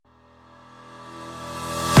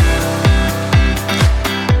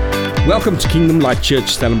Welcome to Kingdom Light Church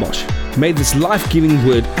Stellenbosch. May this life-giving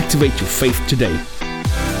word activate your faith today.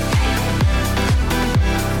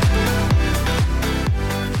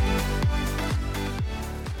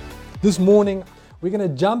 This morning, we're going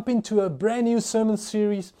to jump into a brand new sermon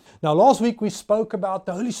series. Now, last week we spoke about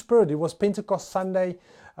the Holy Spirit. It was Pentecost Sunday,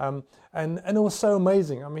 and it was so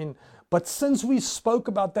amazing. But since we spoke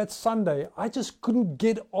about that Sunday, I just couldn't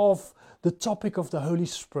get off the topic of the Holy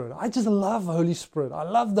Spirit. I just love the Holy Spirit. I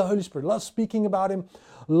love the Holy Spirit. Love speaking about Him.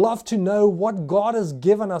 Love to know what God has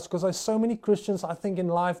given us, because there's so many Christians, I think, in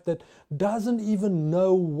life that doesn't even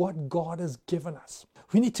know what God has given us.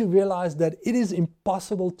 We need to realize that it is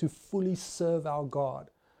impossible to fully serve our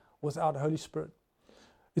God without the Holy Spirit.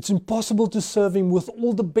 It's impossible to serve Him with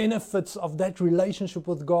all the benefits of that relationship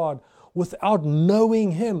with God without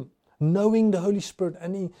knowing Him, knowing the Holy Spirit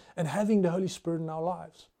and having the Holy Spirit in our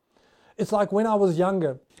lives. It's like when I was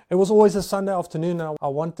younger, it was always a Sunday afternoon and I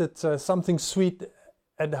wanted something sweet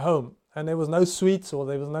at home. And there was no sweets or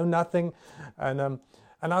there was no nothing. And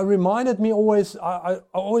I reminded me always, I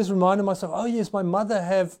always reminded myself, oh yes, my mother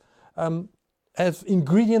have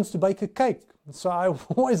ingredients to bake a cake. So I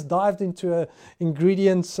always dived into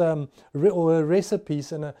ingredients or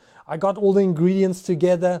recipes, and I got all the ingredients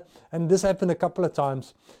together, and this happened a couple of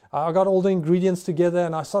times. I got all the ingredients together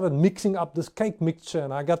and I started mixing up this cake mixture,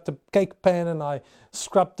 and I got the cake pan and I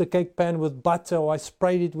scrubbed the cake pan with butter, or I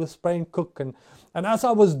sprayed it with spray and cook. And as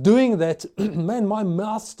I was doing that, man, my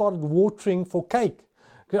mouth started watering for cake.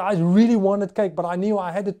 I really wanted cake, but I knew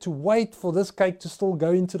I had to wait for this cake to still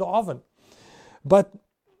go into the oven. But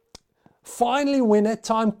finally, when that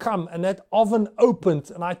time came and that oven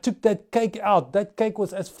opened and I took that cake out, that cake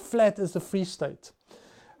was as flat as the Free State.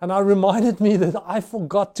 And I reminded me that I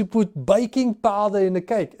forgot to put baking powder in the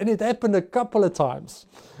cake. And it happened a couple of times.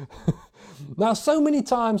 Now, so many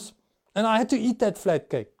times, and I had to eat that flat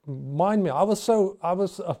cake. Mind me, I was so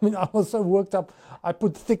worked up. I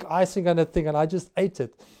put thick icing on that thing and I just ate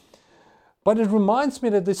it. But it reminds me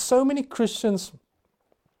that there's so many Christians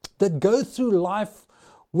that go through life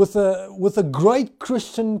with a great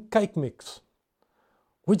Christian cake mix.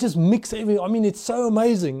 We just mix everything. It's so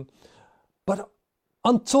amazing. But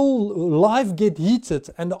until life gets heated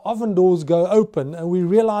and the oven doors go open and we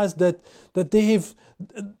realize that there's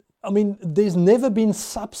never been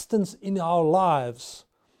substance in our lives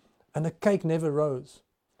and the cake never rose.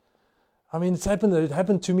 It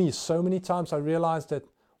happened to me so many times. I realized that,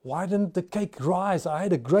 why didn't the cake rise? I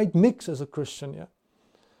had a great mix as a Christian, yeah.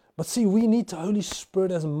 But see, we need the Holy Spirit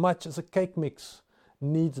as much as a cake mix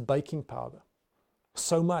needs baking powder.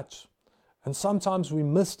 So much. And sometimes we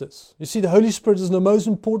miss this. You see, the Holy Spirit is the most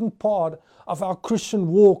important part of our Christian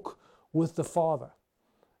walk with the Father.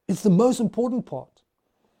 It's the most important part.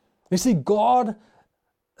 You see, the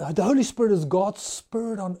Holy Spirit is God's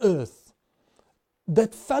Spirit on earth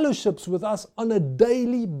that fellowships with us on a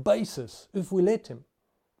daily basis if we let Him.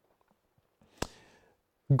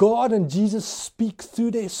 God and Jesus speak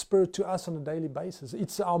through their Spirit to us on a daily basis.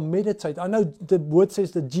 It's our meditator. I know the word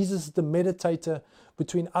says that Jesus is the meditator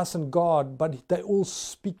between us and God, but they all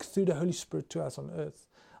speak through the Holy Spirit to us on earth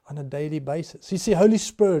on a daily basis. You see, Holy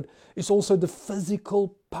Spirit is also the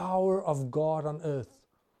physical power of God on earth.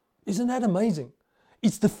 Isn't that amazing?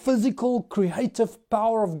 It's the physical, creative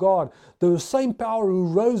power of God. The same power who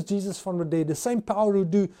rose Jesus from the dead, the same power who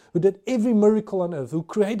did every miracle on earth, who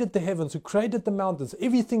created the heavens, who created the mountains,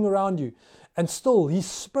 everything around you. And still, His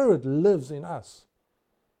Spirit lives in us.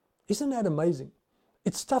 Isn't that amazing?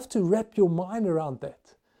 It's tough to wrap your mind around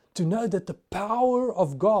that. To know that the power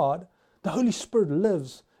of God, the Holy Spirit,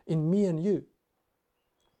 lives in me and you.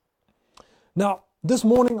 Now, this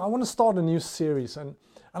morning, I want to start a new series. And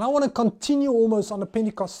I want to continue almost on a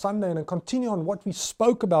Pentecost Sunday and continue on what we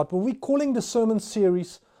spoke about. But we're calling the sermon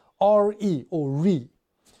series RE or Re.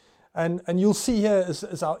 And you'll see here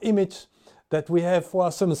is our image that we have for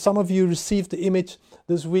our sermon. Some of you received the image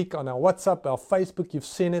this week on our WhatsApp, our Facebook. You've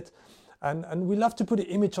seen it. And we love to put an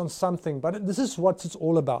image on something. But this is what it's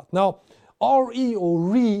all about. Now, RE or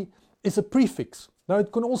Re is a prefix. Now,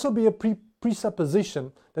 it can also be a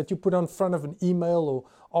presupposition that you put on front of an email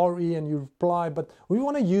or RE and you reply, but we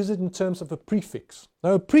want to use it in terms of a prefix.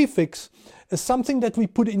 Now, a prefix is something that we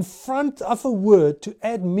put in front of a word to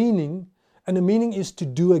add meaning, and the meaning is to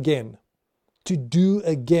do again. To do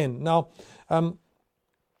again. Now,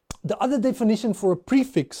 the other definition for a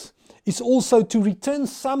prefix is also to return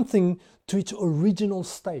something to its original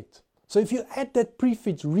state. So if you add that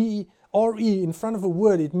prefix RE in front of a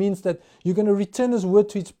word, it means that you're going to return this word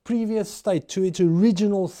to its previous state, to its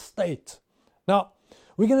original state. Now,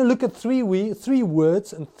 we're going to look at three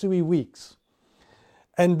words and 3 weeks.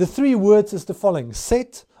 And the 3 words is the following: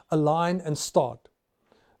 set, realign, and start.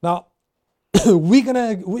 Now, we're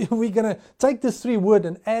gonna take this 3 word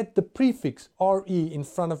and add the prefix RE in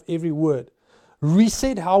front of every word.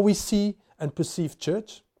 Reset how we see and perceive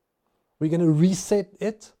church. We're going to reset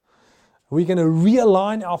it. We're going to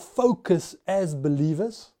realign our focus as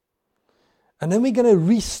believers. And then we're going to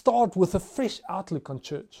restart with a fresh outlook on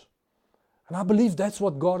church. And I believe that's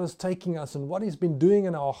what God is taking us and what He's been doing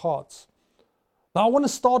in our hearts. Now I want to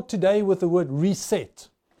start today with the word reset.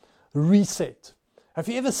 Reset. Have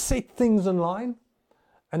you ever set things in line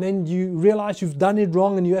and then you realize you've done it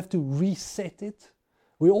wrong and you have to reset it?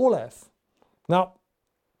 We all have. Now,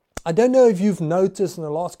 I don't know if you've noticed in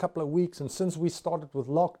the last couple of weeks and since we started with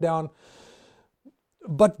lockdown,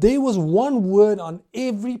 but there was one word on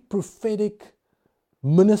every prophetic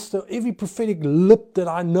minister, every prophetic lip that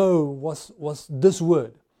I know was this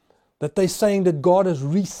word. That they're saying that God is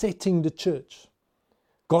resetting the church.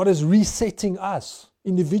 God is resetting us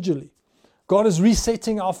individually. God is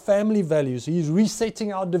resetting our family values. He's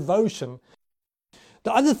resetting our devotion.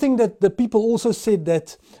 The other thing that the people also said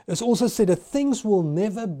that things will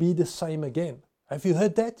never be the same again. Have you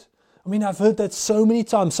heard that? I mean, I've heard that so many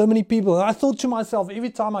times, so many people. And I thought to myself, every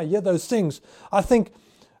time I hear those things, I think,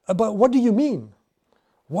 but what do you mean?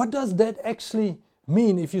 What does that actually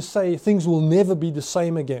mean if you say things will never be the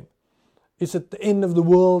same again? Is it the end of the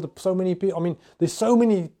world? So many people, I mean, there's so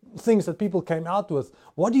many things that people came out with.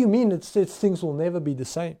 What do you mean it says things will never be the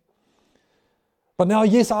same? But now,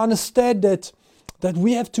 yes, I understand that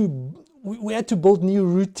we had to build new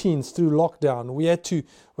routines through lockdown. We had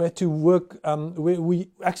to work. We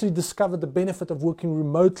actually discovered the benefit of working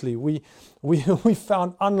remotely. We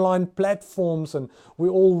found online platforms, and we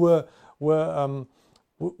all were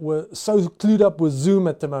so clued up with Zoom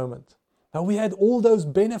at the moment. Now we had all those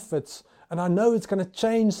benefits, and I know it's going to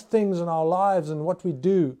change things in our lives and what we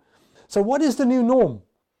do. So what is the new norm?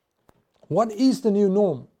 What is the new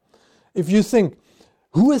norm? If you think,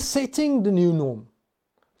 who is setting the new norm?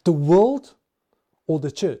 The world or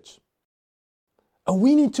the church? And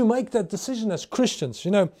we need to make that decision as Christians.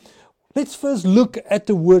 You know, let's first look at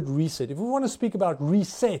the word reset. If we want to speak about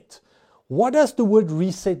reset, what does the word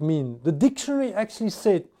reset mean? The dictionary actually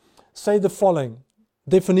say the following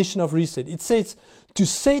definition of reset. It says to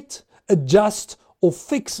set, adjust, or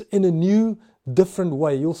fix in a new, different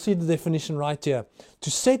way. You'll see the definition right here.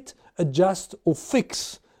 To set, adjust, or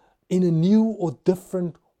fix in a new or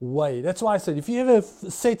different way. That's why I said, if you ever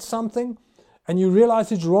set something and you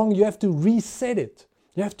realize it's wrong, you have to reset it.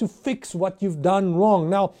 You have to fix what you've done wrong.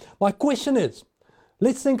 Now, my question is,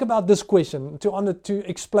 let's think about this question to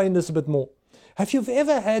explain this a bit more. Have you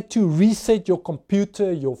ever had to reset your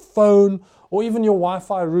computer, your phone, or even your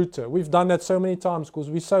Wi-Fi router? We've done that so many times because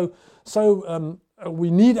we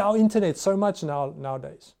need our internet so much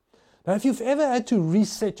nowadays. Now, if you've ever had to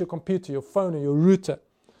reset your computer, your phone, or your router,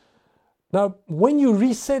 now, when you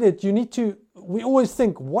reset it, we always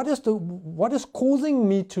think, what is causing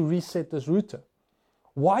me to reset this router?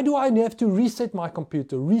 Why do I have to reset my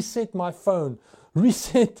computer, reset my phone,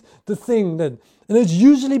 reset the thing? And it's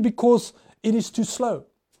usually because it is too slow.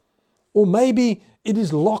 Or maybe it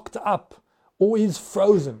is locked up or it is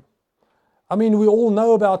frozen. I mean, we all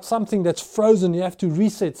know about something that's frozen, you have to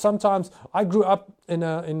reset. Sometimes, I grew up in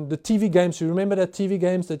the TV games. You remember that TV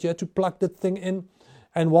games that you had to plug that thing in?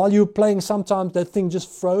 And while you were playing, sometimes that thing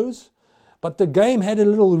just froze. But the game had a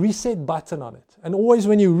little reset button on it. And always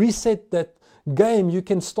when you reset that game, you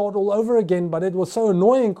can start all over again. But it was so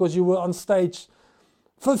annoying because you were on stage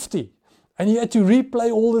 50. And you had to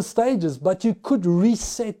replay all the stages. But you could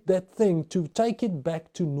reset that thing to take it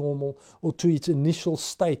back to normal or to its initial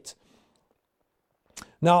state.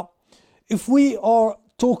 Now, if we are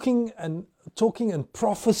talking and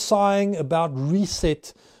prophesying about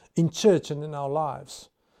reset in church and in our lives,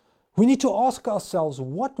 we need to ask ourselves,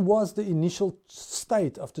 what was the initial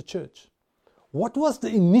state of the church? What was the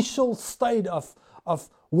initial state of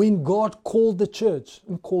when God called the church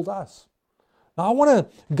and called us? Now I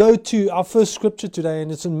want to go to our first scripture today,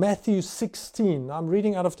 and it's in Matthew 16. I'm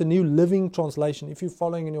reading out of the New Living Translation, if you're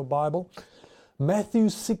following in your Bible. Matthew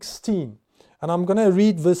 16. And I'm going to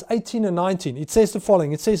read verse 18 and 19. It says the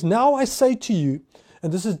following. It says, "Now I say to you,"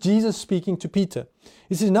 and this is Jesus speaking to Peter.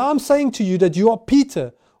 He says, "Now I'm saying to you that you are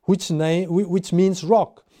Peter, which means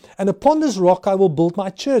rock. And upon this rock I will build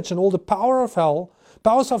my church, and all the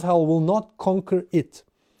powers of hell will not conquer it.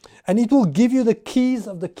 And it will give you the keys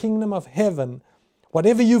of the kingdom of heaven.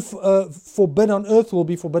 Whatever you forbid on earth will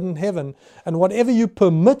be forbidden in heaven, and whatever you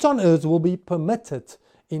permit on earth will be permitted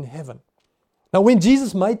in heaven." Now, when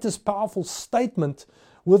Jesus made this powerful statement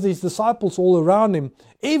with his disciples all around him,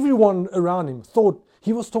 everyone around him thought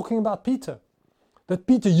he was talking about Peter. That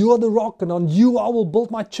Peter, you are the rock, and on you I will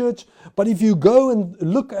build my church. But if you go and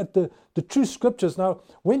look at the true scriptures, now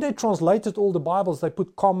when they translated all the Bibles, they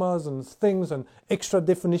put commas and things and extra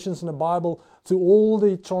definitions in the Bible through all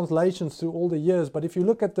the translations through all the years. But if you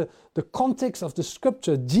look at the context of the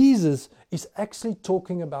scripture, Jesus is actually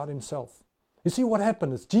talking about himself. You see what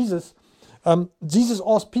happened is Jesus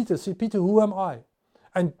asked Peter, "See, Peter, who am I?"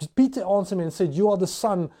 And Peter answered him and said, "You are the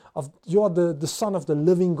son of the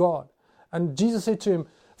living God." And Jesus said to him,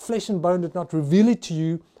 "Flesh and bone did not reveal it to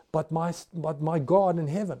you, but my God in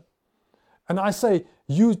heaven." And I say,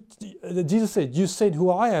 Jesus said, "You said who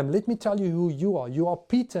I am. Let me tell you who you are. You are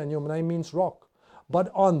Peter, and your name means rock. But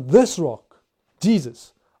on this rock,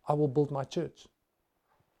 Jesus, I will build my church."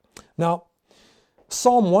 Now,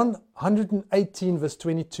 Psalm 118 verse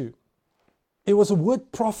 22. It was a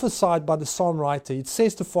word prophesied by the psalm writer. It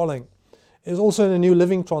says the following. It's also in the New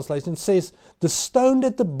Living Translation. It says, "The stone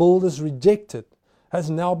that the builders rejected has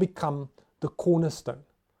now become the cornerstone."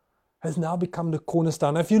 Has now become the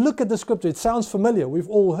cornerstone. Now, if you look at the scripture, it sounds familiar. We've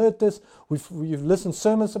all heard this. You've listened to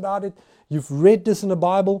sermons about it. You've read this in the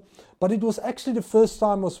Bible. But it was actually the first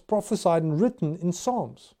time it was prophesied and written in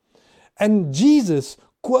Psalms. And Jesus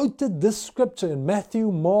quoted this scripture in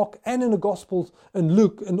Matthew, Mark, and in the Gospels, and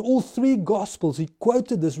Luke. In all three Gospels, he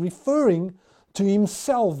quoted this, referring to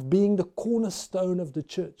himself being the cornerstone of the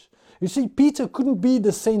church. You see, Peter couldn't be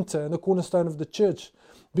the center and the cornerstone of the church,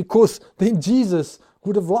 because then Jesus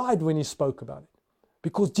would have lied when he spoke about it.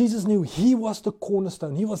 Because Jesus knew he was the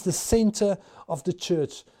cornerstone. He was the center of the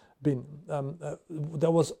church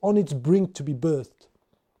that was on its brink to be birthed.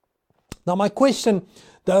 Now, my question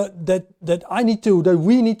that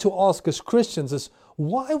we need to ask as Christians is,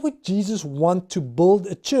 why would Jesus want to build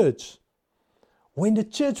a church when the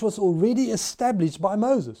church was already established by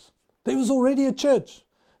Moses? There was already a church.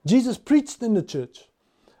 Jesus preached in the church.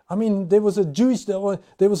 I mean,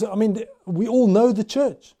 we all know the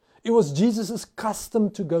church. It was Jesus' custom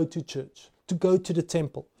to go to church, to go to the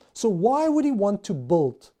temple. So why would he want to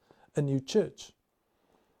build a new church?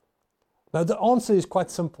 Now, the answer is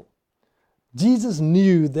quite simple. Jesus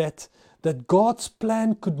knew that God's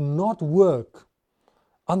plan could not work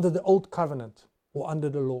under the old covenant or under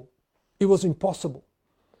the law. It was impossible.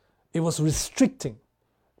 It was restricting,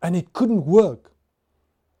 and it couldn't work.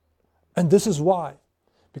 And this is why.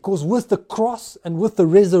 Because with the cross and with the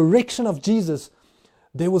resurrection of Jesus,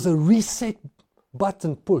 there was a reset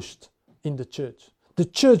button pushed in the church. The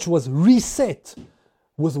church was reset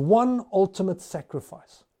with one ultimate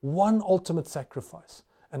sacrifice. One ultimate sacrifice.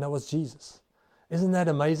 And that was Jesus. Isn't that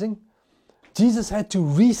amazing? Jesus had to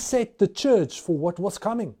reset the church for what was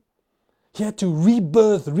coming. He had to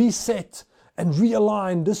rebirth, reset, and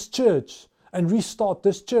realign this church and restart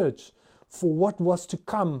this church for what was to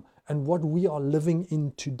come and what we are living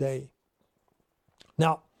in today.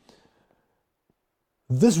 Now,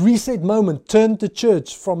 this reset moment turned the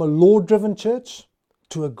church from a law-driven church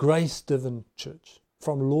to a grace-driven church,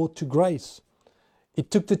 from law to grace.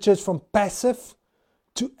 It took the church from passive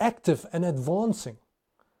to active and advancing.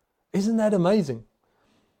 Isn't that amazing?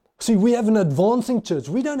 See, we have an advancing church.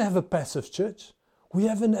 We don't have a passive church. We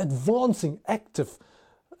have an advancing, active,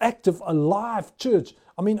 alive church.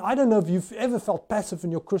 I mean, I don't know if you've ever felt passive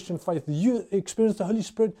in your Christian faith. You experience the Holy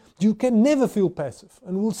Spirit, you can never feel passive.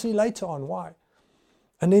 And we'll see later on why.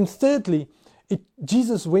 And then thirdly,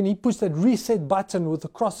 Jesus, when he pushed that reset button with the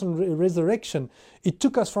cross and resurrection, it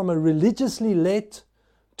took us from a religiously led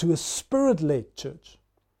to a spirit-led church.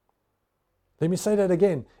 Let me say that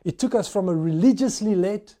again. It took us from a religiously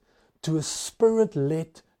led to a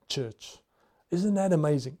spirit-led church. Isn't that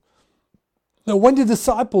amazing? Now, when the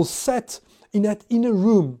disciples sat in that inner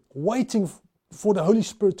room waiting for the Holy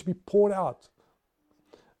Spirit to be poured out,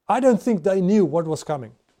 I don't think they knew what was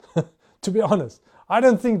coming, to be honest. I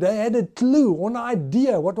don't think they had a clue or an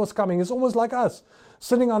idea what was coming. It's almost like us,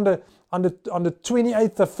 sitting on the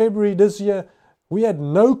 28th of February this year. We had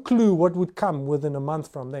no clue what would come within a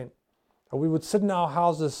month from then. We would sit in our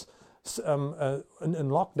houses in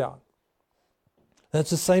lockdown. That's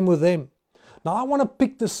the same with them. Now, I want to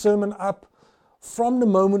pick this sermon up from the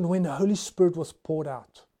moment when the Holy Spirit was poured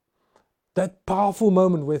out. That powerful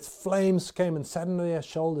moment where flames came and sat on their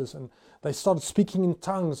shoulders, and they started speaking in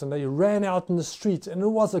tongues, and they ran out in the streets, and it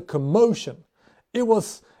was a commotion. It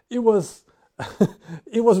was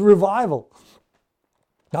revival.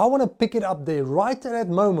 Now I want to pick it up there, right at that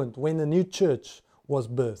moment when the new church was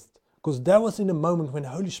birthed. Because that was in the moment when the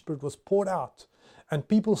Holy Spirit was poured out, and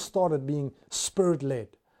people started being Spirit-led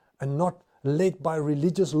and not led by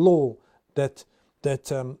religious law that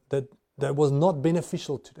was not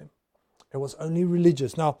beneficial to them. It was only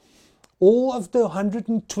religious. Now, all of the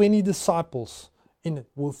 120 disciples in it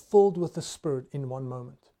were filled with the Spirit in one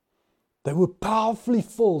moment. They were powerfully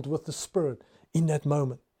filled with the Spirit in that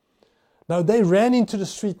moment. Now they ran into the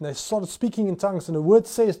street and they started speaking in tongues, and the word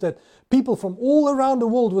says that people from all around the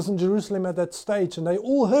world was in Jerusalem at that stage, and they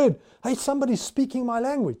all heard, hey, somebody's speaking my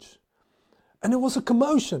language. And there was a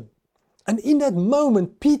commotion. And in that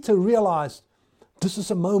moment, Peter realized this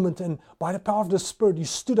is a moment, and by the power of the Spirit, he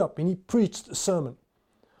stood up and he preached a sermon.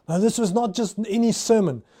 Now this was not just any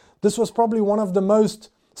sermon. This was probably one of the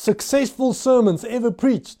most successful sermons ever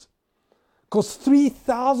preached, because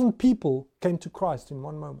 3,000 people came to Christ in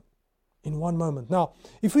one moment. In one moment. Now,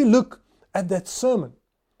 if we look at that sermon,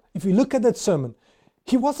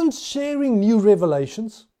 he wasn't sharing new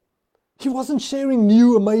revelations. He wasn't sharing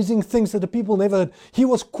new amazing things that the people never heard. He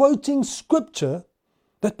was quoting scripture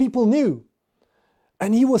that people knew.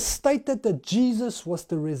 And he was stated that Jesus was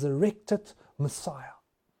the resurrected Messiah.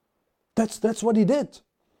 That's what he did.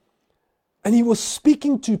 And he was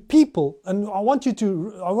speaking to people, and I want you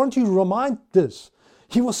to remind this.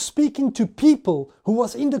 He was speaking to people who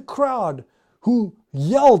was in the crowd who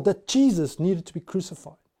yelled that Jesus needed to be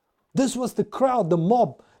crucified. This was the crowd, the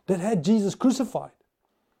mob that had Jesus crucified.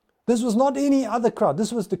 This was not any other crowd.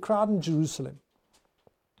 This was the crowd in Jerusalem.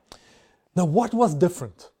 Now, what was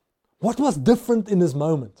different? What was different in this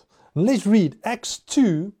moment? And let's read Acts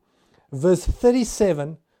 2, verse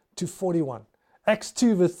 37 to 41. Acts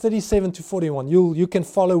 2, verse 37 to 41. You can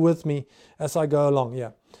follow with me as I go along.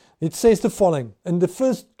 Yeah. It says the following, and the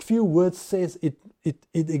first few words says it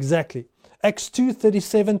exactly. Acts 2,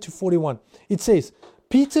 37 to 41. It says,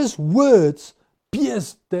 Peter's words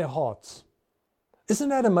pierced their hearts. Isn't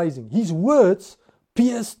that amazing? His words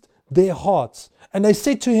pierced their hearts. And they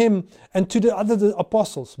said to him and to the other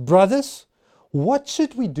apostles, brothers, what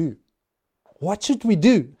should we do? What should we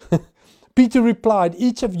do? Peter replied,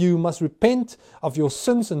 each of you must repent of your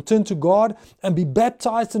sins and turn to God and be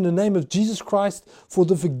baptized in the name of Jesus Christ for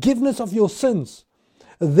the forgiveness of your sins.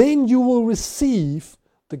 Then you will receive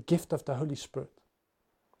the gift of the Holy Spirit.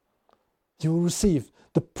 You will receive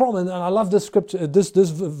the promise, and I love this scripture, this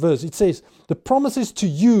verse. It says, the promise is to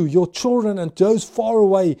you, your children, and those far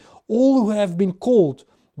away, all who have been called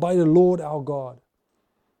by the Lord our God.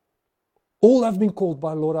 All have been called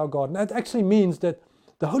by the Lord our God. And that actually means that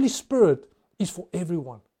the Holy Spirit is for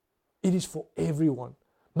everyone. It is for everyone.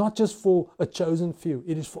 Not just for a chosen few.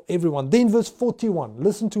 It is for everyone. Then verse 41.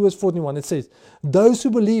 Listen to verse 41. It says, those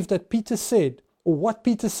who believe that Peter said, or what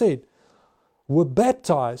Peter said, were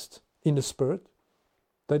baptized in the Spirit.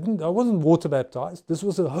 They wasn't water baptized. This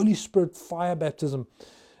was a Holy Spirit fire baptism.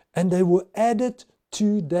 And they were added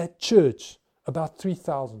to that church, about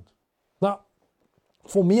 3,000. Now,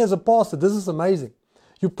 for me as a pastor, this is amazing.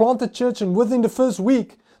 You plant a church, and within the first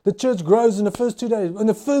week, the church grows. In the first 2 days, in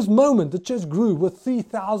the first moment, the church grew with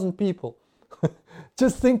 3,000 people.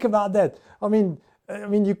 Just think about that. I mean,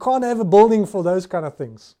 you can't have a building for those kind of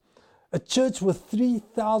things. A church with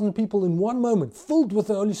 3,000 people in one moment, filled with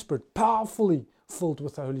the Holy Spirit, powerfully filled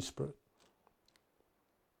with the Holy Spirit.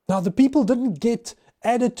 Now, the people didn't get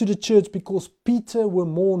added to the church because Peter were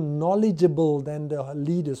more knowledgeable than the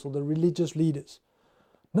leaders or the religious leaders.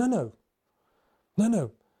 No.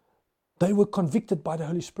 They were convicted by the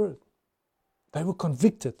Holy Spirit. They were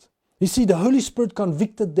convicted. You see, the Holy Spirit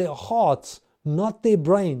convicted their hearts, not their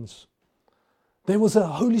brains. There was a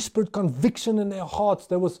Holy Spirit conviction in their hearts.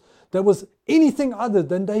 There was anything other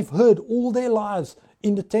than they've heard all their lives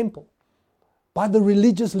in the temple by the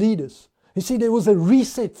religious leaders. You see, there was a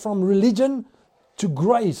reset from religion to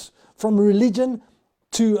grace, from religion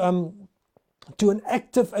to an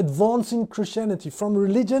active advancing Christianity, from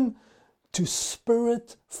religion to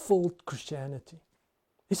Spirit-filled Christianity.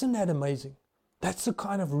 Isn't that amazing? That's the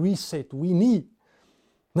kind of reset we need.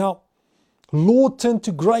 Now, law turned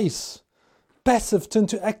to grace, passive turned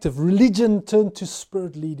to active, religion turned to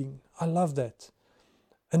Spirit leading. I love that.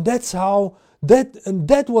 And that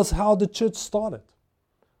was how the church started.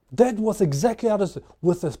 That was exactly how it started,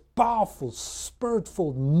 with a powerful,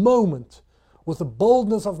 Spirit-filled moment, with the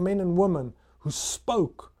boldness of men and women who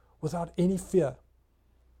spoke without any fear.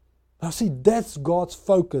 Now see, that's God's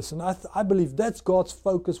focus, and I believe that's God's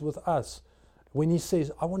focus with us when He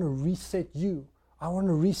says, I want to reset you. I want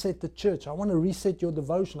to reset the church. I want to reset your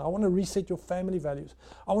devotion. I want to reset your family values.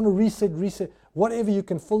 I want to reset, whatever you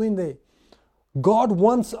can fill in there. God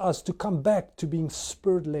wants us to come back to being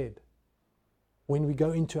Spirit-led when we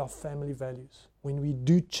go into our family values, when we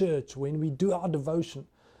do church, when we do our devotion.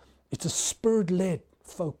 It's a Spirit-led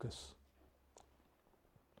focus.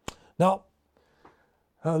 Now,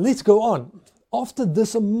 let's go on. After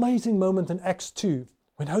this amazing moment in Acts 2,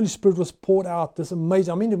 when Holy Spirit was poured out, this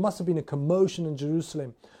amazing, it must have been a commotion in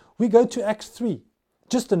Jerusalem. We go to Acts 3.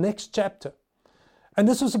 just the next chapter. And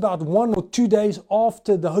this was about 1 or 2 days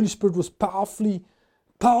after the Holy Spirit was powerfully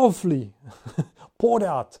poured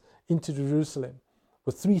out into Jerusalem.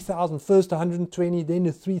 With 3,000, first 120, then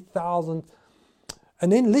the 3,000.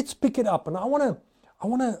 And then let's pick it up. And I want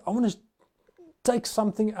to take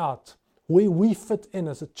something out where we fit in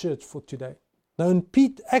as a church for today. Now in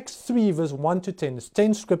Acts 3 verse 1 to 10, there's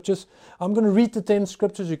 10 scriptures. I'm going to read the 10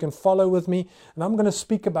 scriptures. You can follow with me. And I'm going to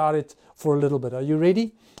speak about it for a little bit. Are you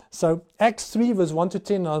ready? So Acts 3 verse 1 to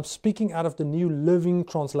 10, I'm speaking out of the New Living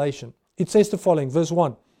Translation. It says the following, verse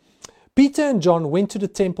 1. Peter and John went to the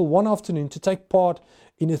temple one afternoon to take part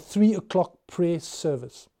in a 3 o'clock prayer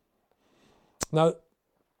service. Now,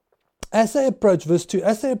 as they approached, verse 2,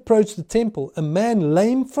 as they approached the temple, a man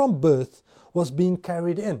lame from birth was being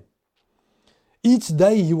carried in. Each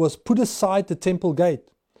day he was put aside the temple gate,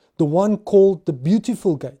 the one called the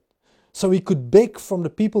Beautiful Gate, so he could beg from the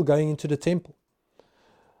people going into the temple.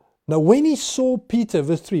 Now when he saw Peter,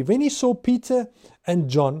 verse 3, when he saw Peter and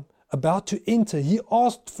John about to enter, he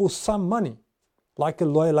asked for some money, like a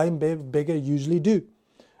lame beggar usually do.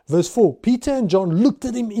 Verse 4, Peter and John looked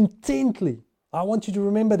at him intently. I want you to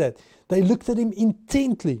remember that. They looked at him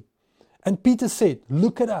intently. And Peter said,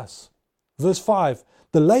 look at us. Verse 5,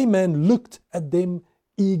 the lame man looked at them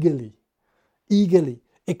eagerly,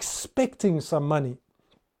 expecting some money.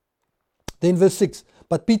 Then verse 6,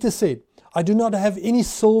 but Peter said, I do not have any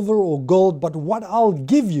silver or gold, but I'll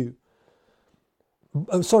give you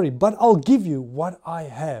what I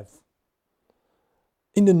have.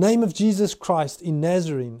 In the name of Jesus Christ in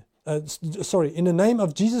Nazarene, in the name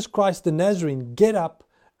of Jesus Christ the Nazarene, get up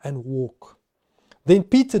and walk. Then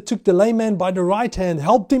Peter took the lame man by the right hand,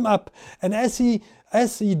 helped him up, and as he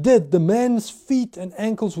did, the man's feet and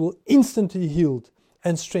ankles were instantly healed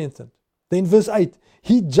and strengthened. Then verse 8,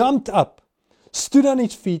 he jumped up, stood on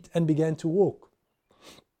his feet, and began to walk.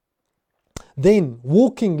 Then,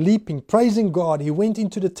 walking, leaping, praising God, he went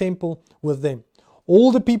into the temple with them.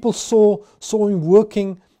 All the people saw him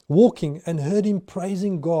walking, and heard him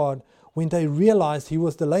praising God when they realized he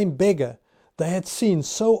was the lame beggar they had seen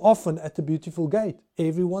so often at the Beautiful Gate.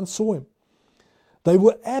 Everyone saw him. They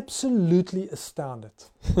were absolutely astounded.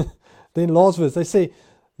 Then last verse, they say,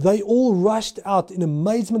 they all rushed out in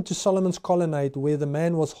amazement to Solomon's colonnade where the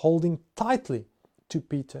man was holding tightly to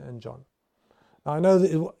Peter and John. Now, I know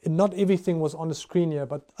that not everything was on the screen here,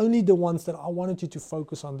 but only the ones that I wanted you to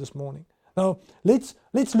focus on this morning. Now, let's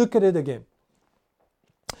look at it again.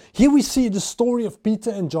 Here we see the story of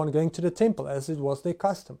Peter and John going to the temple as it was their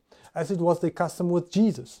custom. As it was their custom with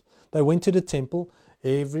Jesus. They went to the temple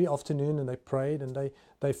every afternoon and they prayed and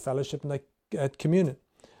they fellowshiped and they had communion.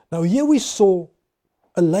 Now here we saw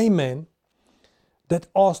a lame man that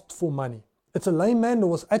asked for money. It's a lame man that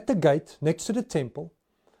was at the gate next to the temple.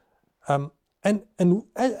 And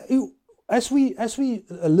as we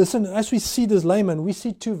listen, as we see this lame man, we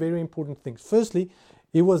see two very important things. Firstly,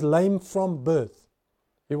 he was lame from birth.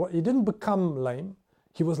 He didn't become lame.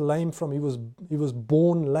 He was lame he was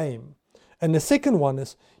born lame. And the second one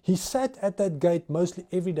is he sat at that gate mostly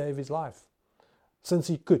every day of his life, since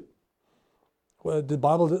he could. Well, the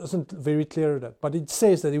Bible isn't very clear on that, but it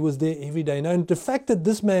says that he was there every day. Now, and the fact that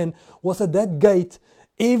this man was at that gate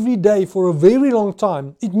every day for a very long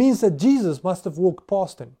time, it means that Jesus must have walked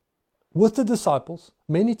past him with the disciples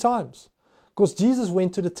many times. Because Jesus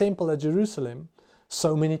went to the temple at Jerusalem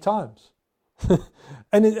so many times.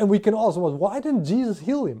 and we can ask, well, why didn't Jesus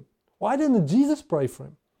heal him? Why didn't Jesus pray for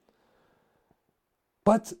him?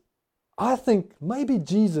 But I think maybe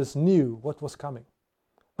Jesus knew what was coming.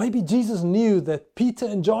 Maybe Jesus knew that Peter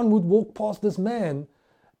and John would walk past this man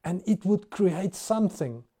and it would create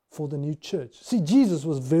something for the new church. See, Jesus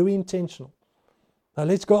was very intentional. Now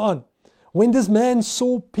let's go on. When this man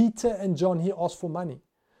saw Peter and John, he asked for money.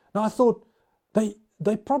 Now I thought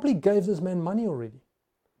they probably gave this man money already.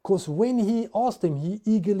 Because when he asked him, he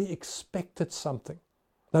eagerly expected something.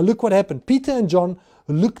 Now look what happened. Peter and John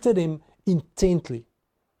looked at him intently.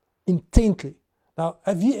 Now,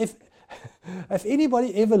 have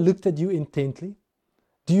anybody ever looked at you intently?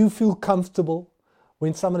 Do you feel comfortable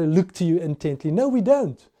when somebody looked to you intently? No, we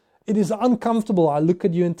don't. It is uncomfortable. I look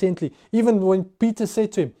at you intently. Even when Peter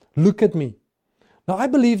said to him, look at me. Now, I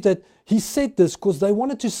believe that he said this because they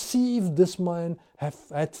wanted to see if this man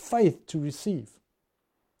had faith to receive.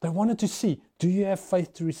 They wanted to see, do you have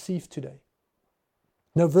faith to receive today?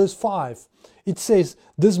 Now, verse 5, it says,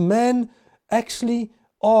 this man actually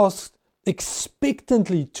asked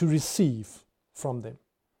expectantly to receive from them.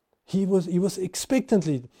 He was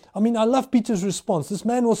expectantly. I mean, I love Peter's response. This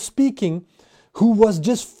man was speaking who was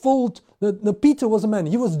just filled. Peter was a man.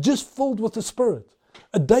 He was just filled with the Spirit.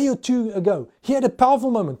 A day or two ago, he had a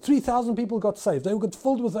powerful moment. 3,000 people got saved. They got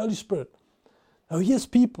filled with the Holy Spirit. Now here's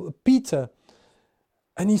Peter,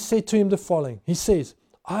 and he said to him the following. He says,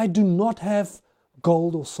 I do not have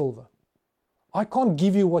gold or silver. I can't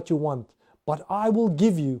give you what you want, but I will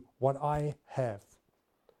give you what I have.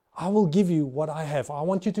 I will give you what I have. I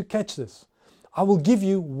want you to catch this. I will give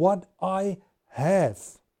you what I have.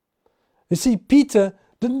 You see, Peter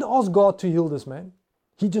didn't ask God to heal this man.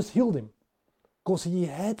 He just healed him because he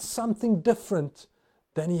had something different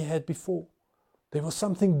than he had before. There was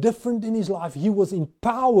something different in his life. He was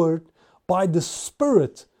empowered by the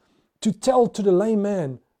Spirit to tell to the lame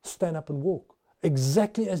man, stand up and walk,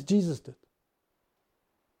 exactly as Jesus did.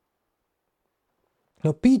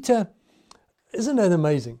 Now, Peter, isn't that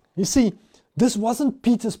amazing? You see, this wasn't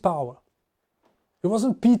Peter's power. It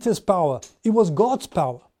wasn't Peter's power. It was God's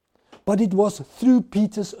power. But it was through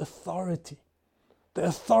Peter's authority. The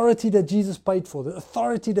authority that Jesus paid for. The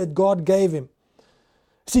authority that God gave him.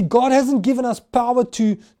 See, God hasn't given us power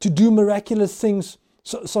to do miraculous things.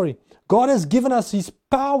 God has given us His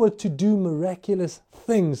power to do miraculous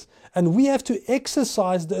things. And we have to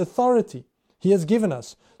exercise the authority He has given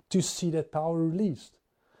us to see that power released.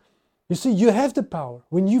 You see, you have the power.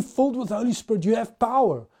 When you're filled with the Holy Spirit, you have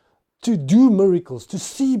power to do miracles, to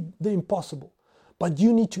see the impossible. But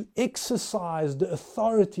you need to exercise the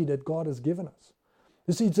authority that God has given us.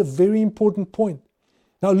 You see, it's a very important point.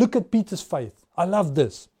 Now look at Peter's faith. I love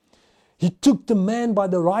this. He took the man by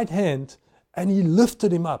the right hand and he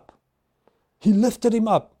lifted him up. He lifted him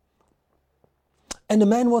up. And the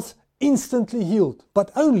man was instantly healed,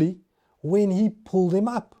 but only when he pulled him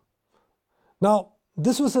up. Now,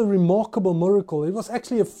 this was a remarkable miracle. It was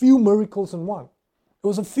actually a few miracles in one. It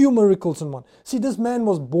was a few miracles in one. See, this man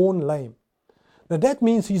was born lame. Now that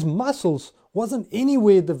means his muscles wasn't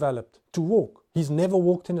anywhere developed to walk. He's never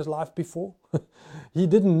walked in his life before. He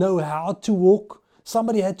didn't know how to walk.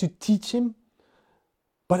 Somebody had to teach him.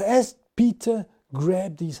 But as Peter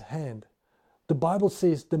grabbed his hand, the Bible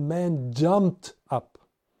says the man jumped up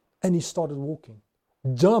and he started walking.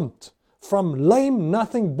 Jumped. From lame,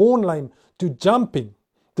 nothing, born lame, to jumping.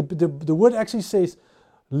 The word actually says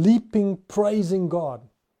leaping, praising God.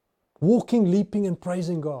 Walking, leaping, and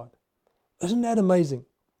praising God. Isn't that amazing?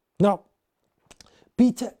 Now,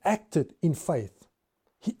 Peter acted in faith.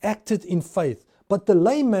 He acted in faith. But the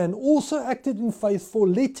lame man also acted in faith for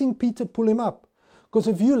letting Peter pull him up. Because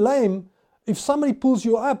if you're lame, if somebody pulls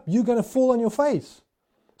you up, you're going to fall on your face.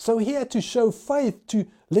 So he had to show faith to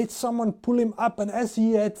let someone pull him up. And as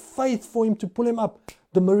he had faith for him to pull him up,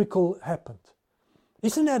 the miracle happened.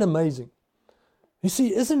 Isn't that amazing? You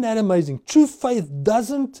see, isn't that amazing? True faith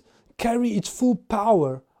doesn't carry its full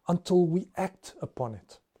power until we act upon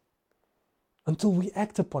it. Until we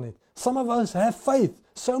act upon it. Some of us have faith,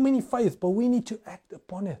 so many faith, but we need to act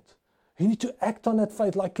upon it. You need to act on that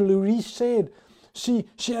faith. Like Louise said, she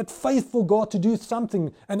had faith for God to do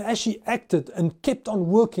something, and as she acted and kept on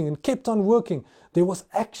working, there was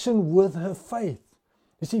action with her faith.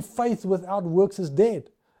 You see, faith without works is dead,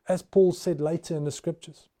 as Paul said later in the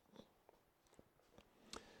scriptures.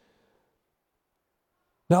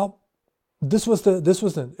 Now, there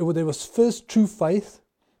was first true faith,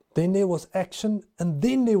 then there was action, and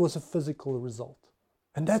then there was a physical result.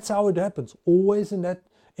 And that's how it happens, always in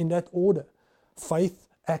that order. Faith,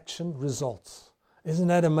 action, results. Isn't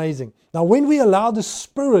that amazing? Now, when we allow the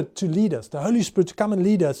Spirit to lead us, the Holy Spirit to come and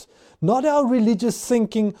lead us, not our religious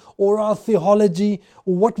thinking or our theology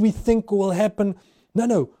or what we think will happen.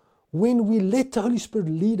 No. When we let the Holy Spirit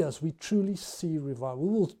lead us, we truly see revival.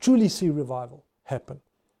 We will truly see revival happen.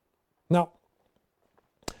 Now,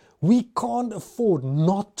 we can't afford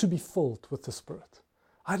not to be filled with the Spirit.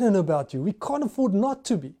 I don't know about you. We can't afford not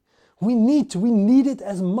to be. We need it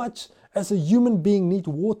as much as a human being needs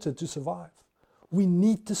water to survive. We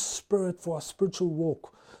need the Spirit for our spiritual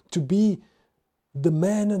walk to be the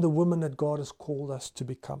man and the woman that God has called us to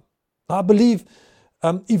become. I believe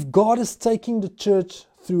if God is taking the church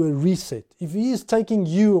through a reset, if He is taking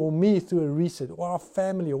you or me through a reset, or our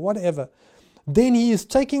family or whatever, then He is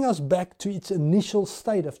taking us back to its initial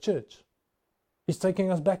state of church. He's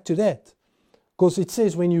taking us back to that. Because it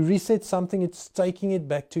says when you reset something, it's taking it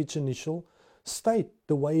back to its initial state,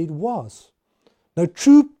 the way it was. Now,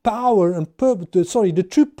 true power and the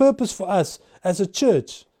true purpose for us as a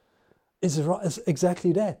church is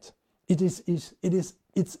exactly that. It is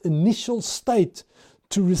its initial state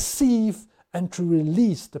to receive and to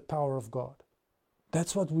release the power of God.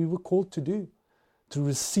 That's what we were called to do. To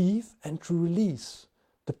receive and to release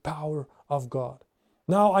the power of God.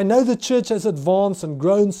 Now, I know the church has advanced and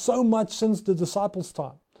grown so much since the disciples'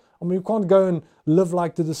 time. I mean, we can't go and live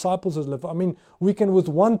like the disciples have lived. I mean, we can, with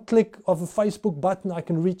one click of a Facebook button, I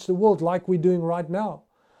can reach the world like we're doing right now.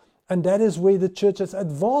 And that is where the church has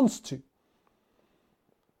advanced to.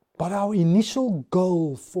 But our initial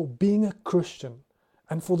goal for being a Christian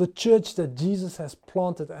and for the church that Jesus has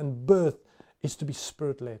planted and birthed is to be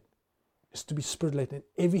Spirit-led. Is to be Spirit-led in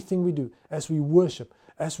everything we do, as we worship,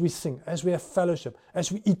 as we sing, as we have fellowship,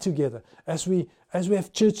 as we eat together, as we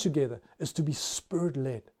have church together, is to be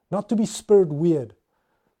Spirit-led. Not to be Spirit-weird,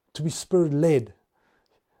 to be Spirit-led.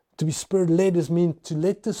 To be Spirit-led is mean to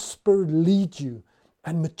let the Spirit lead you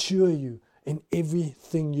and mature you in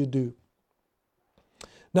everything you do.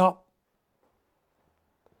 Now,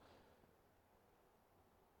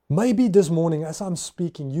 maybe this morning as I'm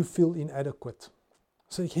speaking, you feel inadequate.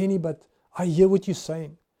 So, Henny, but I hear what you're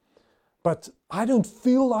saying. But I don't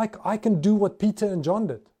feel like I can do what Peter and John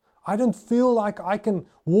did. I don't feel like I can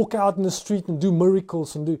walk out in the street and do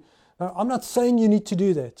miracles and do. Now, I'm not saying you need to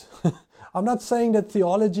do that. I'm not saying that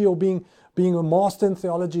theology or being a master in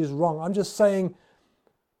theology is wrong. I'm just saying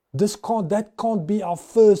that can't be our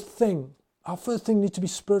first thing. Our first thing needs to be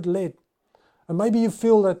Spirit-led. And maybe you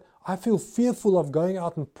feel that I feel fearful of going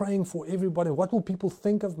out and praying for everybody. What will people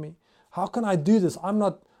think of me? How can I do this? I'm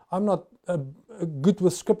not good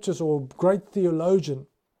with scriptures or a great theologian.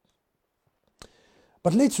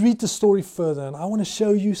 But let's read the story further, and I want to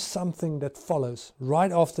show you something that follows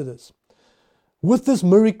right after this. With this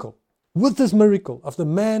miracle of the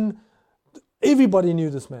man, everybody knew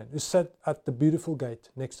this man who sat at the beautiful gate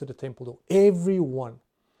next to the temple door. Everyone.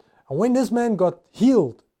 And when this man got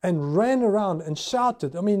healed and ran around and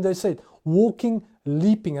shouted, I mean, they said, walking,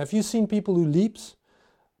 leaping. Have you seen people who leaps?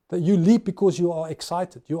 That you leap because you are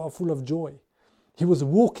excited, you are full of joy. He was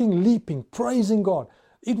walking, leaping, praising God.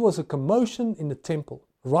 It was a commotion in the temple,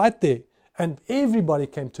 right there. And everybody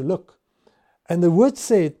came to look. And the word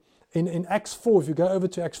said in Acts 4, if you go over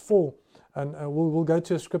to Acts 4, and we'll go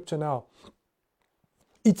to a scripture now.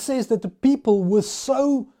 It says that the people were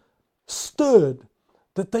so stirred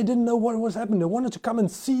that they didn't know what was happening. They wanted to come and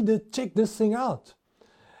check this thing out.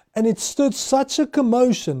 And it stirred such a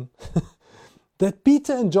commotion that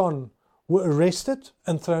Peter and John were arrested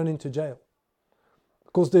and thrown into jail.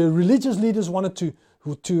 Because the religious leaders wanted to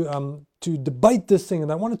debate this thing,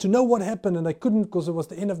 and they wanted to know what happened, and they couldn't because it was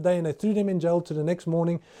the end of the day, and they threw them in jail to the next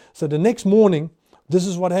morning. So the next morning, this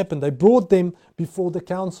is what happened. They brought them before the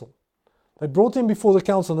council. Now,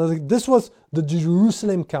 this was the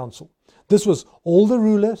Jerusalem council. This was all the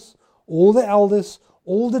rulers, all the elders,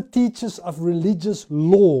 all the teachers of religious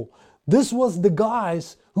law. This was the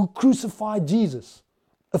guys who crucified Jesus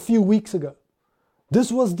a few weeks ago.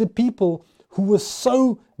 This was the people who were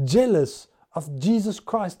so jealous of Jesus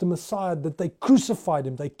Christ, the Messiah, that they crucified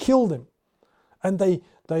him, they killed him. And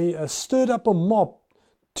they stirred up a mob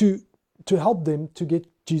to help them to get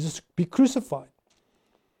Jesus to be crucified.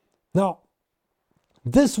 Now,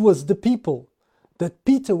 this was the people that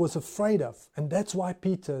Peter was afraid of, and that's why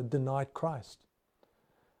Peter denied Christ.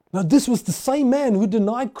 Now, this was the same man who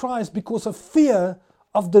denied Christ because of fear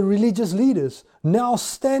of the religious leaders, now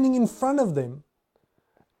standing in front of them,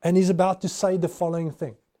 and he's about to say the following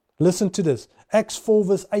thing. Listen to this. Acts 4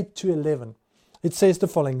 verse 8 to 11. It says the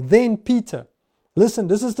following. Then Peter, listen,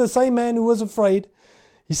 this is the same man who was afraid.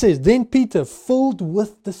 He says, then Peter, filled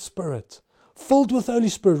with the Spirit, filled with the Holy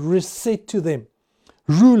Spirit, said to them,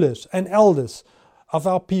 rulers and elders of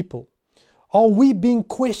our people, are we being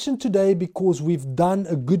questioned today because we've done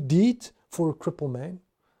a good deed for a crippled man?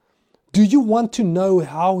 Do you want to know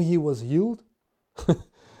how he was healed?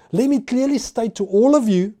 Let me clearly state to all of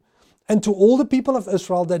you and to all the people of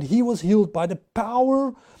Israel that he was healed by the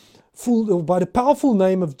powerful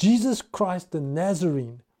name of Jesus Christ the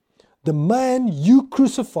Nazarene, the man you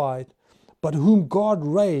crucified, but whom God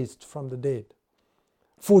raised from the dead.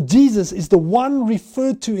 For Jesus is the one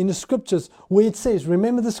referred to in the scriptures where it says,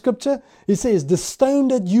 remember the scripture? It says, the stone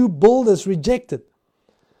that you builders rejected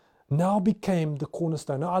now became the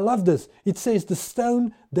cornerstone. Now I love this. It says the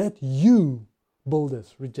stone that you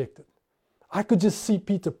builders rejected. I could just see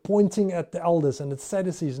Peter pointing at the elders and the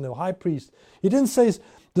Sadducees and the high priest. He didn't say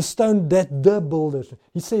the stone that the builders.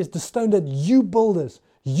 He says the stone that you builders,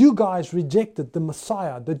 you guys rejected the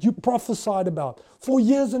Messiah that you prophesied about for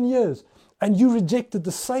years and years. And you rejected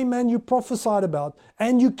the same man you prophesied about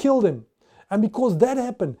and you killed him. And because that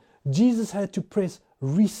happened, Jesus had to press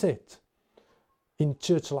reset in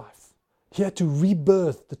church life. He had to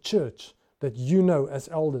rebirth the church that you know as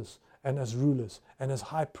elders and as rulers and as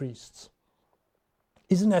high priests.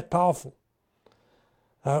 Isn't that powerful?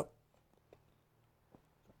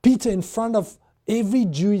 Peter in front of every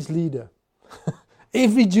Jewish leader,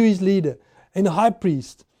 every Jewish leader and high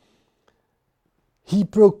priest, he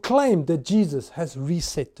proclaimed that Jesus has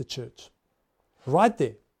reset the church. Right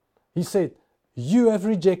there. He said, you have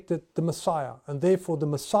rejected the Messiah, and therefore the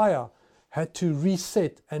Messiah had to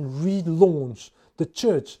reset and relaunch the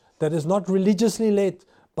church that is not religiously led,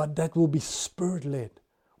 but that will be Spirit-led,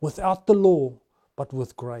 without the law, but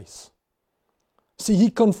with grace. See, he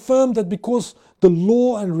confirmed that because the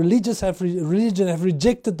law and religion have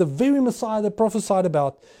rejected the very Messiah they prophesied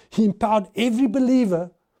about, he empowered every believer,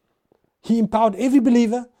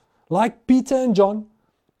 like Peter and John,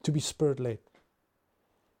 to be Spirit-led.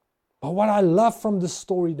 But what I love from this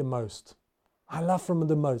story the most,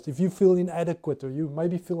 if you feel inadequate, or you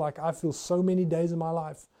maybe feel like I feel so many days in my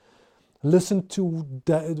life, listen to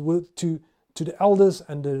the elders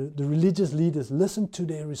and the religious leaders. Listen to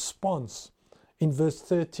their response in verse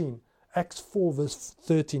 13. Acts 4 verse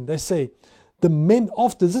 13. They say, the men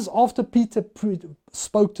after Peter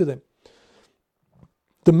spoke to them.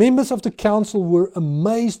 The members of the council were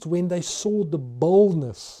amazed when they saw the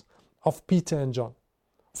boldness of Peter and John.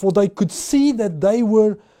 For they could see that they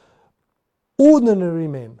were ordinary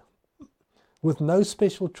men with no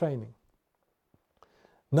special training.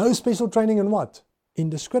 No special training in what? In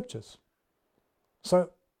the scriptures.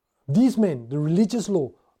 So these men, the religious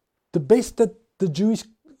law, the best that the Jewish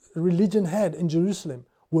religion had in Jerusalem,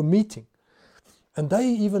 were meeting. And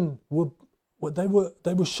they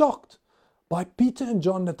were shocked by Peter and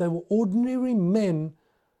John that they were ordinary men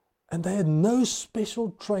and they had no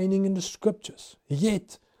special training in the scriptures.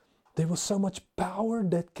 Yet there was so much power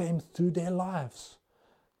that came through their lives.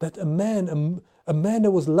 That a man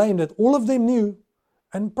that was lame, that all of them knew,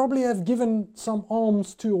 and probably have given some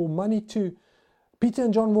alms to or money to. Peter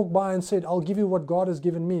and John walked by and said, I'll give you what God has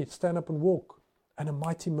given me. Stand up and walk. And a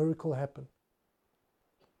mighty miracle happened.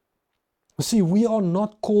 You see, we are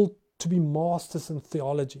not called to be masters in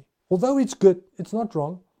theology. Although it's good, it's not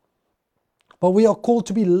wrong. But we are called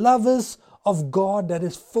to be lovers of God that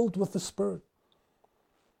is filled with the Spirit.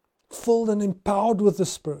 Filled and empowered with the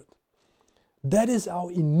Spirit. That is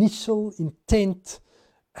our initial intent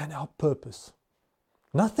and our purpose.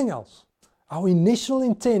 Nothing else. Our initial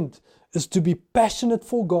intent is to be passionate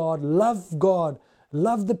for God, love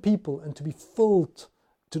the people, and to be filled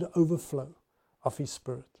to the overflow of His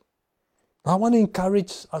Spirit. I want to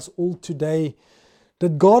encourage us all today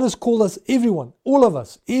that God has called us, everyone, all of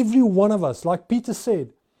us, every one of us. Like Peter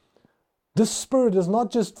said, this Spirit is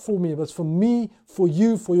not just for me, but it's for me, for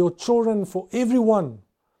you, for your children, for everyone.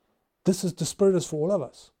 The Spirit is for all of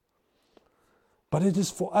us. But it is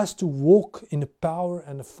for us to walk in the power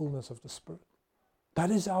and the fullness of the Spirit. That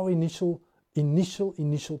is our initial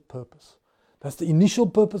purpose. That's the initial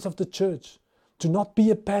purpose of the church. To not be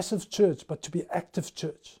a passive church, but to be an active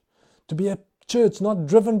church. To be a church not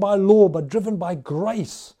driven by law, but driven by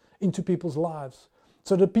grace into people's lives.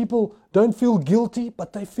 So that people don't feel guilty,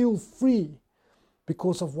 but they feel free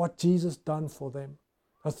because of what Jesus done for them.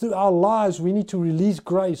 And through our lives, we need to release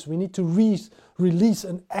grace. We need to release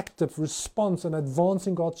an active response and advance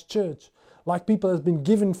in God's church. Like people have been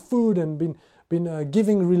given food and been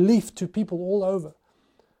giving relief to people all over.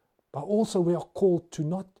 But also we are called to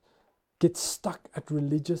not get stuck at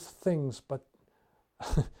religious things, but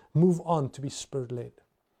move on to be Spirit-led.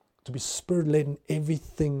 To be Spirit-led in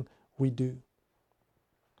everything we do.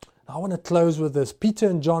 Now I want to close with this. Peter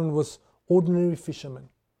and John was ordinary fishermen.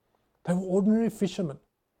 They were ordinary fishermen.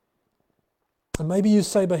 And maybe you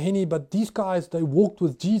say, Bahini, but these guys, they walked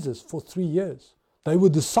with Jesus for 3 years. They were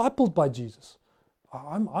discipled by Jesus.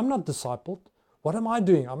 I'm not discipled. What am I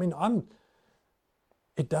doing?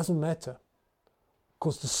 It doesn't matter.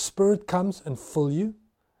 Because the Spirit comes and fill you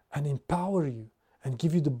and empower you and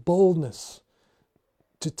give you the boldness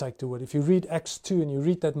to take the word. If you read Acts 2 and you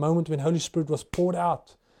read that moment when Holy Spirit was poured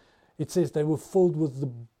out, it says they were filled with the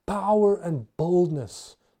power and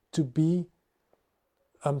boldness to be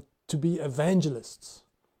evangelists,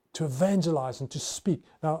 to evangelize and to speak.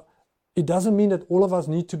 Now, it doesn't mean that all of us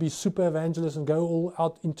need to be super evangelists and go all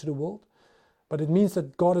out into the world, but it means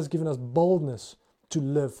that God has given us boldness to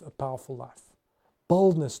live a powerful life.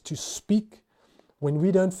 Boldness to speak when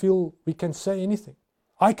we don't feel we can say anything.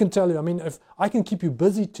 I can tell you, if I can keep you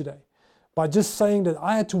busy today by just saying that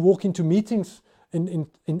I had to walk into meetings in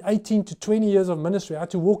 18 to 20 years of ministry. I had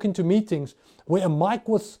to walk into meetings where a mic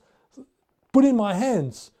was put in my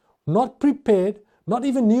hands, not prepared, not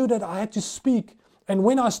even knew that I had to speak. And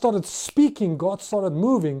when I started speaking, God started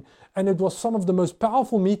moving, and it was some of the most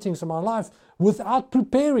powerful meetings in my life without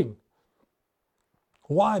preparing.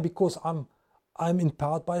 Why? Because I'm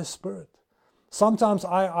empowered by a Spirit. Sometimes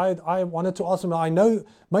I wanted to ask him, I know,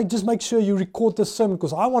 just make sure you record this sermon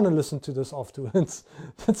because I want to listen to this afterwards.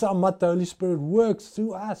 That's how much the Holy Spirit works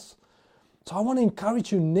through us. So I want to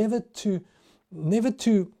encourage you never to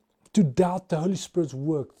doubt the Holy Spirit's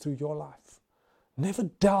work through your life. Never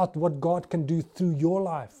doubt what God can do through your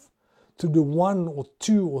life, through the 1 or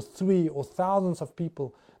 2 or 3 or thousands of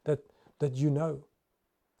people that you know.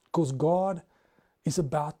 Because God is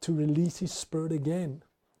about to release His Spirit again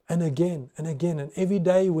and again and again. And every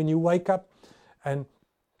day when you wake up and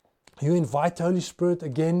you invite the Holy Spirit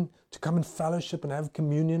again to come in fellowship and have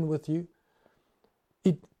communion with you,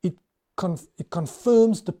 it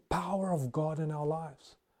confirms the power of God in our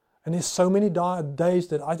lives. And there's so many days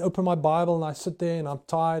that I open my Bible and I sit there and I'm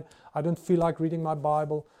tired. I don't feel like reading my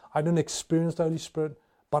Bible. I don't experience the Holy Spirit.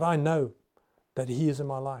 But I know that He is in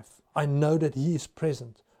my life. I know that He is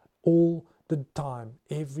present all the time,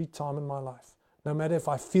 every time in my life. No matter if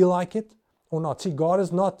I feel like it or not. See, God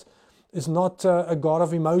is not a God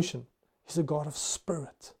of emotion. He's a God of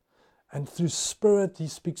spirit. And through spirit, He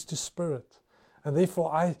speaks to spirit. And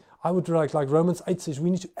therefore, I would like Romans 8 says,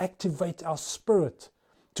 we need to activate our spirit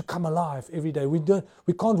to come alive every day. We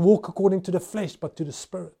can't walk according to the flesh, but to the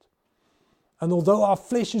Spirit. And although our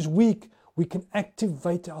flesh is weak, we can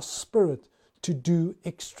activate our spirit to do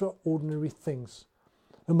extraordinary things.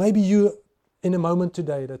 And maybe you, in a moment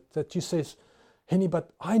today, that you says, Henny,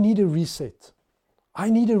 but I need a reset. I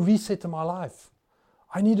need a reset in my life.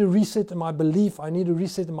 I need a reset in my belief. I need a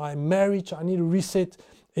reset in my marriage. I need a reset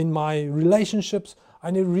in my relationships.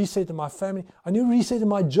 I need a reset in my family. I need a reset in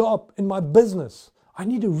my job, in my business. I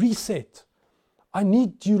need a reset. I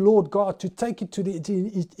need you, Lord God, to take it to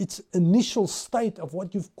its initial state of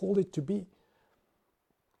what you've called it to be.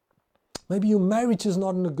 Maybe your marriage is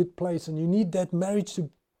not in a good place and you need that marriage to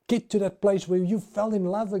get to that place where you fell in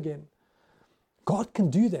love again. God can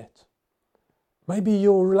do that. Maybe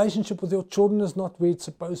your relationship with your children is not where it's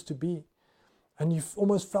supposed to be. And you've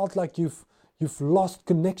almost felt like you've lost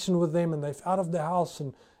connection with them and they're out of the house,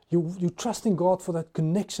 and you're trusting God for that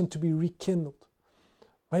connection to be rekindled.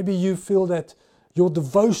 Maybe you feel that your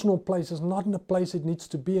devotional place is not in the place it needs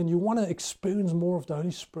to be and you want to experience more of the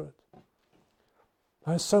Holy Spirit.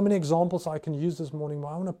 There's so many examples I can use this morning, but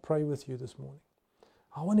I want to pray with you this morning.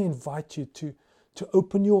 I want to invite you to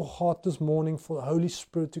open your heart this morning for the Holy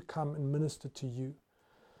Spirit to come and minister to you.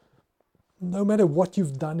 No matter what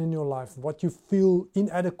you've done in your life, what you feel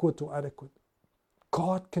inadequate or adequate,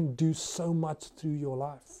 God can do so much through your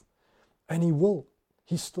life. And He will.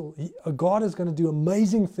 God is going to do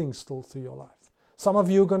amazing things still through your life. Some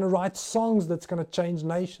of you are going to write songs that's going to change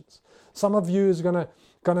nations. Some of you is going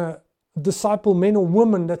to disciple men or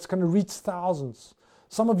women that's going to reach thousands.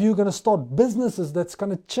 Some of you are going to start businesses that's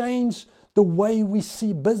going to change the way we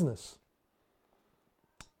see business.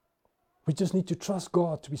 We just need to trust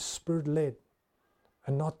God to be Spirit-led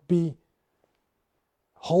and not be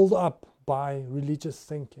held up by religious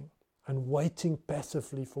thinking and waiting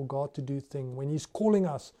passively for God to do things when He's calling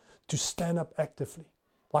us to stand up actively.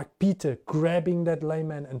 Like Peter grabbing that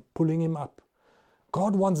layman and pulling him up.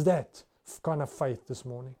 God wants that kind of faith this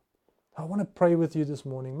morning. I want to pray with you this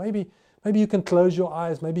morning. Maybe you can close your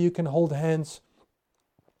eyes. Maybe you can hold hands.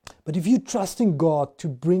 But if you're trusting God to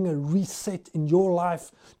bring a reset in your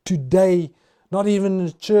life today, not even in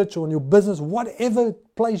the church or in your business, whatever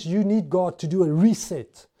place you need God to do a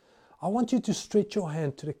reset, I want you to stretch your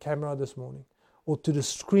hand to the camera this morning or to the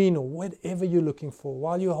screen or whatever you're looking for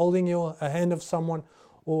while you're holding a hand of someone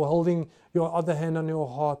or holding your other hand on your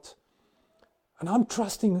heart. And I'm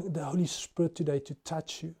trusting the Holy Spirit today to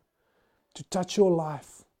touch you, to touch your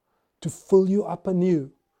life, to fill you up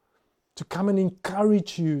anew, to come and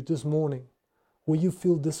encourage you this morning where you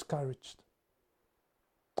feel discouraged.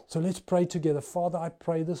 So let's pray together. Father, I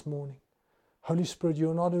pray this morning. Holy Spirit,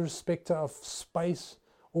 you're not a respecter of space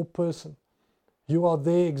or person. You are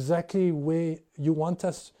there exactly where you want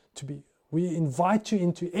us to be. We invite you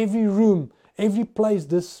into every room, every place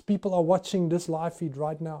this people are watching this live feed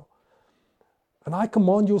right now. And I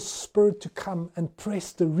command your Spirit to come and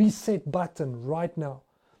press the reset button right now.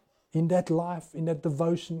 In that life, in that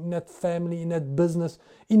devotion, in that family, in that business,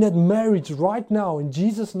 in that marriage right now, in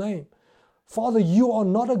Jesus' name. Father, you are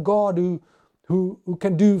not a God who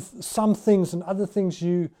can do some things and other things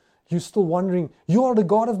you're still wondering. You are the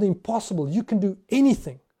God of the impossible. You can do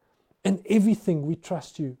anything and everything. We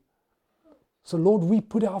trust you. So Lord, we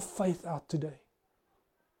put our faith out today.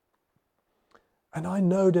 And I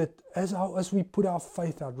know that as we put our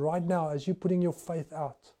faith out right now, as you're putting your faith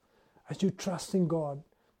out, as you're trusting God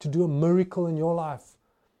to do a miracle in your life,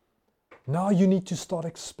 now you need to start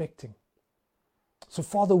expecting. So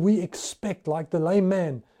Father, we expect, like the lame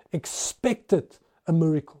man expected a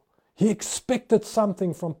miracle. He expected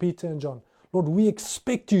something from Peter and John. Lord, we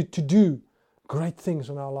expect you to do great things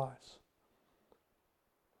in our lives.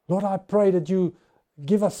 Lord, I pray that you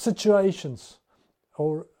give us situations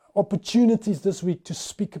or opportunities this week to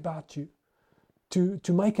speak about you,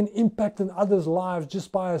 to make an impact in others' lives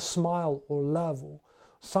just by a smile or love or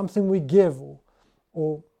something we give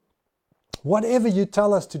or whatever you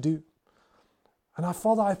tell us to do. And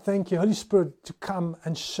Father, I thank you, Holy Spirit, to come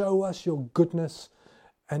and show us your goodness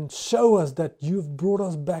and show us that you've brought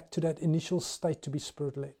us back to that initial state to be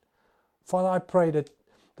Spirit-led. Father, I pray that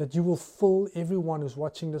you will fill everyone who's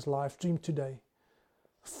watching this live stream today.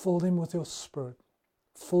 Fill them with your Spirit.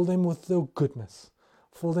 Fill them with your goodness.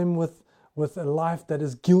 Fill them with a life that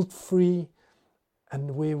is guilt-free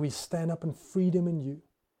and where we stand up in freedom in you.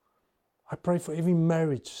 I pray for every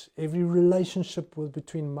marriage, every relationship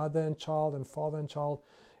between mother and child and father and child,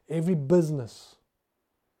 every business.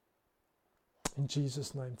 In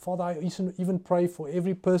Jesus' name. Father, I even pray for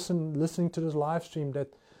every person listening to this live stream that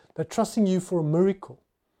they're trusting you for a miracle.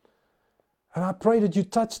 And I pray that you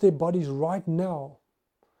touch their bodies right now.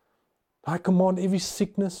 I command every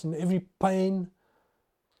sickness and every pain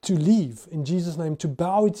to leave in Jesus' name, to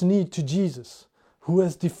bow its knee to Jesus, who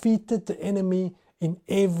has defeated the enemy in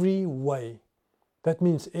every way. That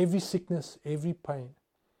means every sickness, every pain,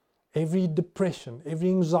 every depression, every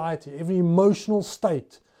anxiety, every emotional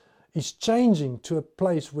state is changing to a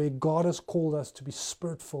place where God has called us to be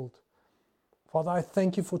Spirit-filled. Father, I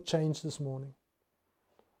thank you for change this morning.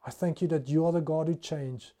 I thank you that you are the God who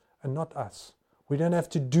changed and not us. We don't have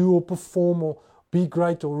to do or perform or be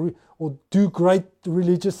great or do great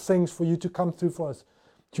religious things for you to come through for us.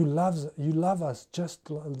 You love us just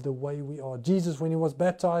the way we are. Jesus, when he was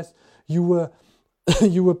baptized, you were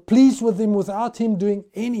pleased with him without him doing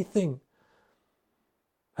anything.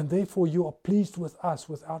 And therefore you are pleased with us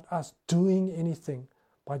without us doing anything,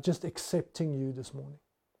 by just accepting you this morning.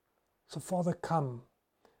 So Father, come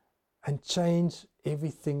and change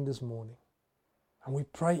everything this morning. And we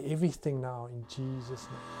pray everything now in Jesus'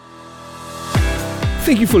 name.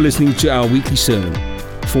 Thank you for listening to our weekly sermon.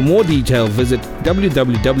 For more detail, visit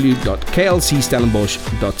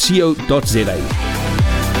www.klcstellenbosch.co.za.